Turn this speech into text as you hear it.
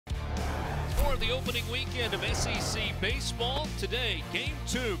the opening weekend of SEC baseball. Today, Game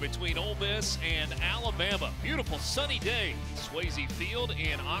 2 between Ole Miss and Alabama. Beautiful sunny day, Swayze Field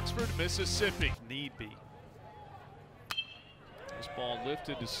in Oxford, Mississippi. Need be. This ball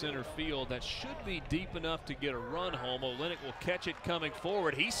lifted to center field. That should be deep enough to get a run home. Olynyk will catch it coming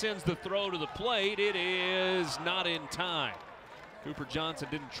forward. He sends the throw to the plate. It is not in time. Cooper Johnson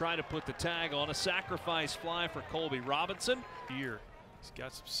didn't try to put the tag on. A sacrifice fly for Colby Robinson. Here, he's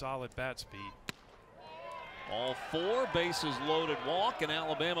got some solid bat speed. All four, bases loaded walk, and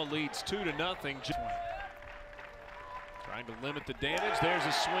Alabama leads 2-0. Trying to limit the damage. There's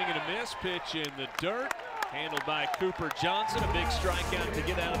a swing and a miss. Pitch in the dirt. Handled by Cooper Johnson. A big strikeout to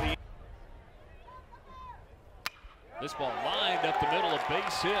get out of the. This ball lined up the middle, a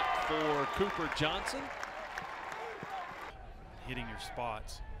base hit for Cooper Johnson. Hitting your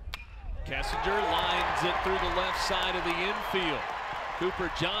spots. Kessinger lines it through the left side of the infield.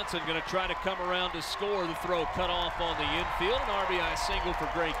 Cooper Johnson going to try to come around to score. The throw cut off on the infield. An RBI single for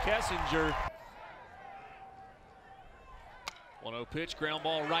Grae Kessinger. 1-0 pitch, ground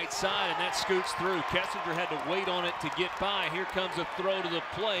ball right side, and that scoots through. Kessinger had to wait on it to get by. Here comes a throw to the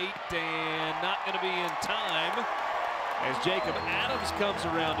plate, and not going to be in time as Jacob Adams comes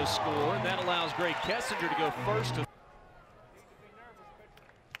around to score, and that allows Grae Kessinger to go first.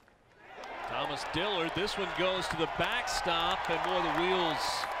 Thomas Dillard, this one goes to the backstop, and boy, the wheels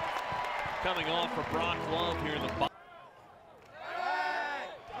coming off for Brock Love here in the bottom.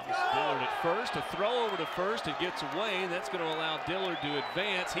 Dillard at first, a throw over to first, it gets away, and that's going to allow Dillard to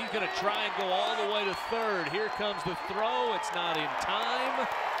advance. He's going to try and go all the way to third. Here comes the throw, it's not in time.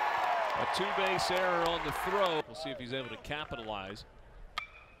 A two-base error on the throw. We'll see if he's able to capitalize.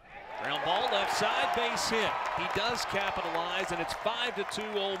 Ground ball left side, base hit. He does capitalize, and it's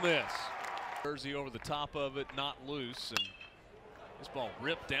 5-2 Ole Miss. Jersey over the top of it, not loose, and this ball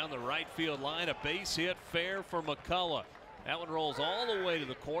ripped down the right field line. A base hit, fair for McCullough. That one rolls all the way to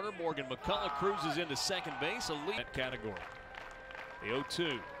the corner. Morgan McCullough cruises into second base, a lead category. The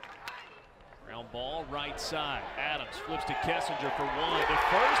 0-2. Ground ball right side. Adams flips to Kessinger for one. To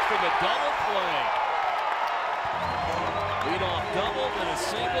first for the double play. Lead off double, then a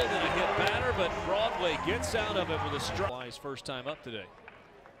single, then a hit batter, but Broadway gets out of it with a strike. His first time up today.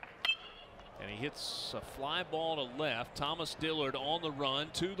 And he hits a fly ball to left. Thomas Dillard on the run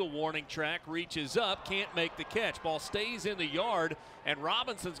to the warning track, reaches up, can't make the catch. Ball stays in the yard, and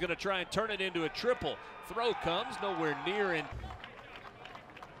Robinson's going to try and turn it into a triple. Throw comes nowhere near in.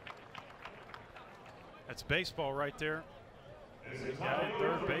 That's baseball right there. He's got it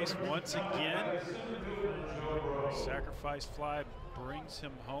third base once again. Sacrifice fly brings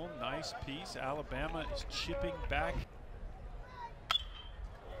him home. Nice piece. Alabama is chipping back.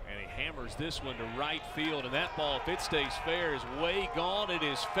 And he hammers this one to right field, and that ball, if it stays fair, is way gone. It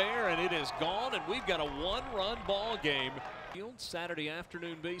is fair, and it is gone, and we've got a one-run ball game. Saturday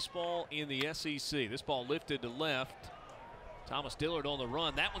afternoon baseball in the SEC. This ball lifted to left. Thomas Dillard on the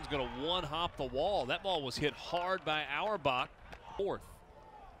run. That one's going to one-hop the wall. That ball was hit hard by Auerbach. Fourth.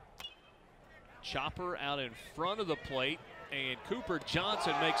 Chopper out in front of the plate, and Cooper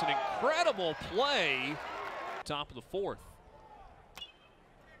Johnson makes an incredible play. Top of the fourth.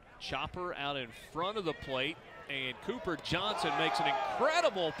 Chopper out in front of the plate, and Cooper Johnson makes an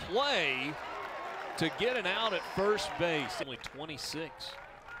incredible play to get an out at first base. Only 26.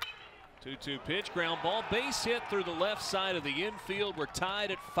 2-2 pitch, ground ball, base hit through the left side of the infield. We're tied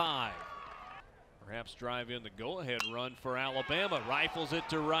at 5. Perhaps drive in the go-ahead run for Alabama. Rifles it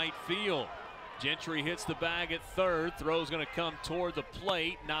to right field. Gentry hits the bag at third. Throw's going to come toward the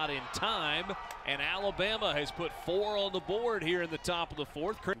plate, not in time. And Alabama has put 4 on the board here in the top of the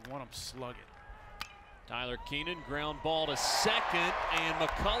fourth. We want them slugging. Tyler Keenan, ground ball to second, and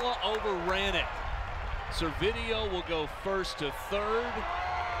McCullough overran it. Servideo will go first to third.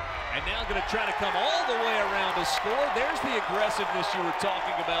 And now going to try to come all the way around to score. There's the aggressiveness you were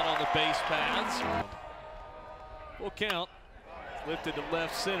talking about on the base paths. We'll count. Lifted to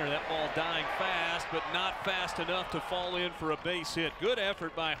left center. That ball dying fast, but not fast enough to fall in for a base hit. Good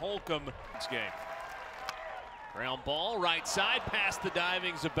effort by Holcomb. This game. Ground ball, right side, past the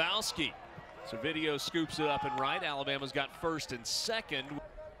diving Zabowski. Servideo scoops it up and right. Alabama's got first and second.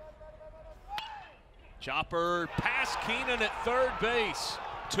 Chopper past Keenan at third base.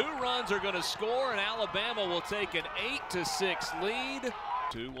 2 runs are going to score, and Alabama will take an 8-6 lead.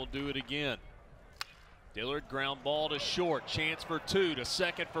 2 will do it again. Dillard ground ball to short, chance for 2, to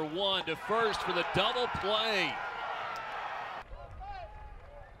second for 1, to first for the double play.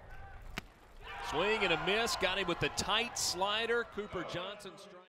 Swing and a miss, got him with the tight slider. Cooper Johnson strikes.